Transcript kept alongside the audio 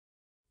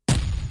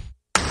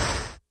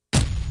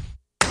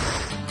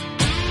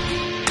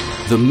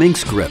the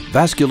MynxGrip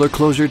Vascular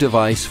Closure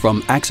device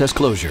from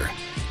AccessClosure.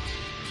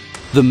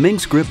 The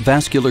MynxGrip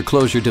Vascular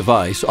Closure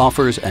device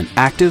offers an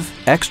active,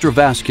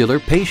 extravascular,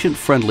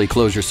 patient-friendly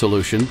closure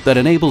solution that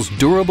enables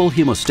durable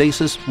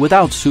hemostasis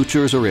without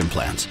sutures or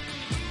implants.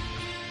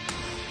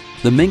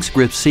 The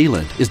MynxGrip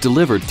sealant is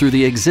delivered through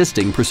the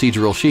existing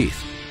procedural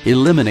sheath,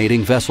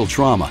 eliminating vessel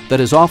trauma that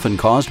is often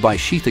caused by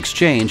sheath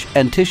exchange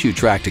and tissue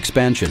tract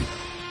expansion.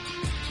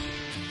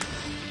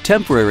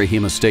 Temporary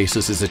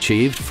hemostasis is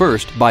achieved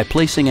first by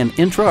placing an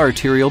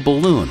intra-arterial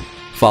balloon,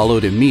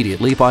 followed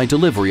immediately by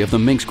delivery of the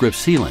MynxGrip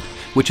sealant,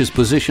 which is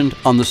positioned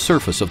on the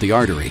surface of the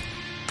artery.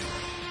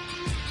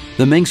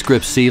 The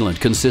MynxGrip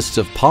sealant consists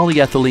of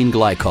polyethylene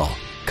glycol,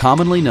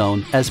 commonly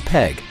known as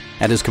PEG,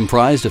 and is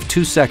comprised of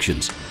two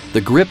sections,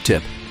 the grip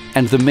tip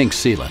and the Mynx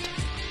sealant.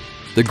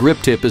 The grip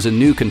tip is a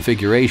new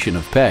configuration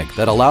of PEG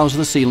that allows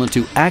the sealant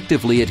to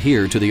actively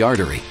adhere to the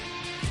artery.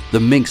 The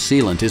Mynx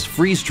sealant is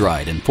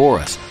freeze-dried and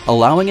porous,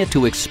 allowing it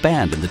to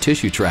expand in the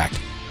tissue tract.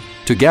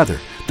 Together,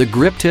 the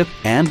grip tip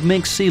and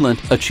Mynx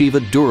sealant achieve a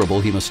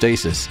durable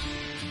hemostasis.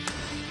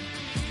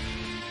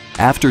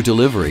 After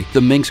delivery, the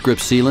MynxGrip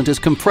sealant is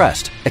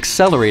compressed,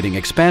 accelerating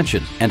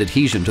expansion and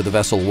adhesion to the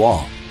vessel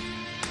wall.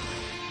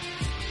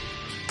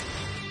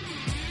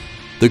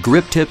 The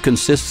grip tip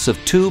consists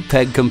of two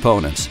PEG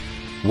components.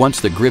 Once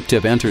the grip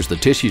tip enters the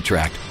tissue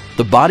tract,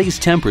 the body's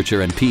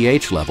temperature and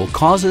pH level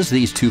causes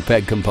these two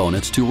PEG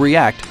components to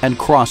react and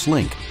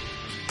cross-link.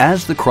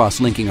 As the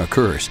cross-linking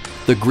occurs,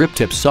 the grip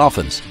tip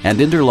softens and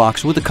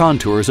interlocks with the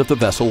contours of the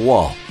vessel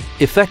wall,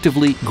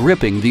 effectively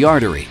gripping the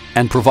artery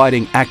and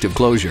providing active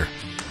closure.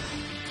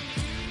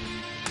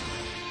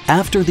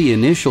 After the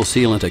initial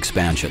sealant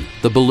expansion,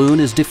 the balloon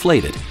is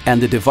deflated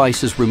and the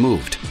device is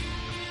removed.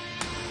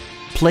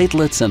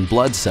 Platelets and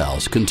blood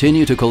cells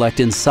continue to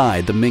collect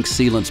inside the Mynx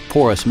sealant's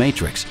porous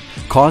matrix,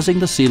 causing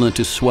the sealant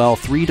to swell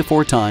 3 to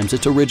 4 times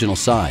its original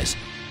size.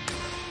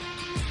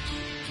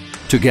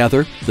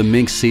 Together, the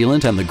Mynx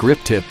sealant and the grip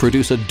tip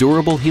produce a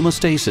durable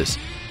hemostasis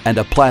and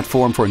a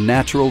platform for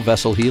natural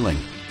vessel healing.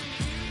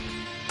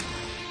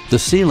 The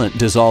sealant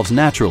dissolves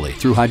naturally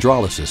through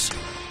hydrolysis.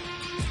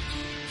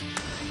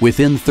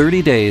 Within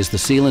 30 days, the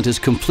sealant is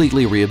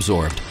completely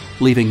reabsorbed,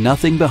 leaving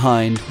nothing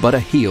behind but a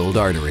healed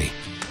artery.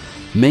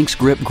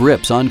 MynxGrip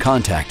grips on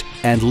contact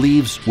and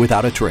leaves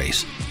without a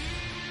trace.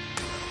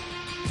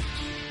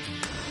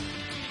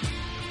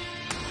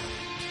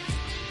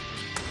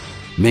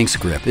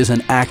 MynxGrip is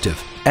an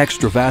active,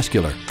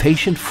 extravascular,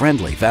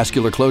 patient-friendly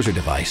vascular closure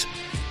device